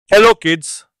Hello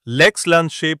kids, let's learn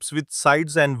shapes with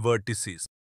sides and vertices.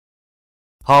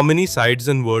 How many sides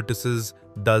and vertices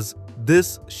does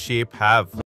this shape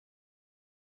have?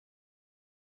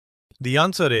 The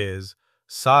answer is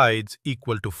sides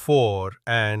equal to 4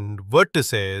 and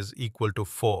vertices equal to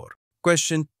 4.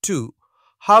 Question 2.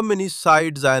 How many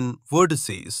sides and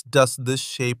vertices does this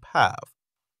shape have?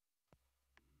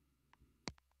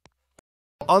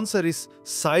 Answer is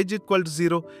sides equal to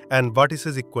 0 and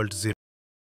vertices equal to 0.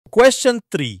 Question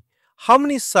 3. How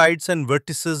many sides and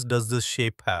vertices does this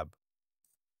shape have?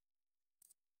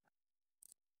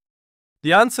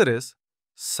 The answer is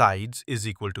sides is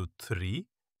equal to 3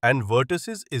 and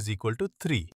vertices is equal to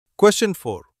 3. Question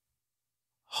 4.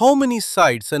 How many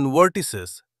sides and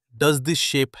vertices does this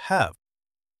shape have?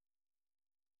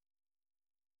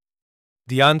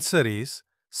 The answer is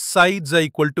sides are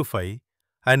equal to 5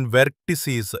 and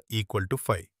vertices are equal to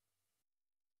 5.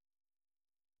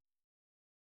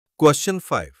 Question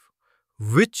 5.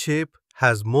 Which shape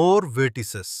has more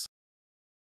vertices?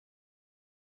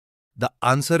 The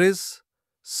answer is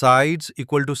sides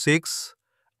equal to 6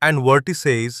 and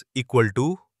vertices equal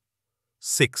to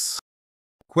 6.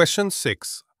 Question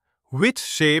 6. Which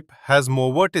shape has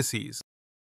more vertices?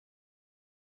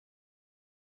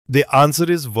 The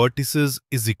answer is vertices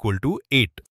is equal to 8.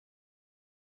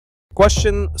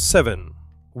 Question 7.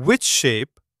 Which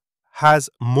shape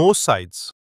has more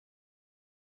sides?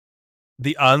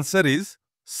 The answer is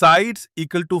sides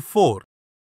equal to 4.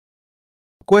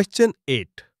 Question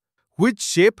 8. Which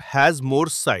shape has more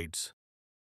sides?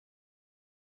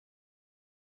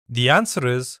 The answer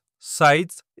is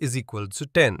sides is equal to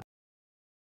 10.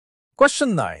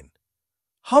 Question 9.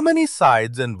 How many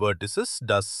sides and vertices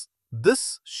does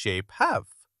this shape have?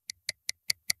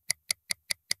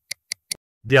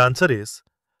 The answer is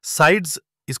sides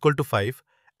is equal to 5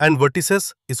 and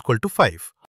vertices is equal to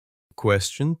 5.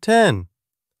 Question 10.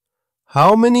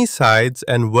 How many sides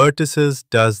and vertices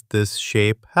does this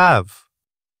shape have?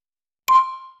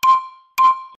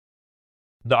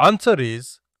 The answer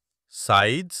is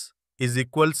sides is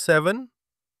equal 7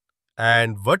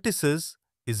 and vertices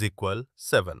is equal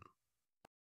 7.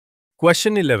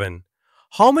 Question 11.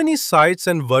 How many sides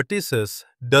and vertices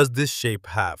does this shape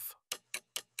have?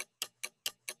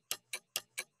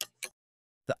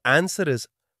 The answer is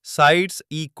sides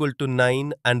equal to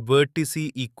 9 and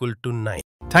vertices equal to 9.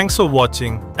 Thanks for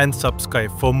watching and subscribe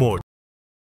for more.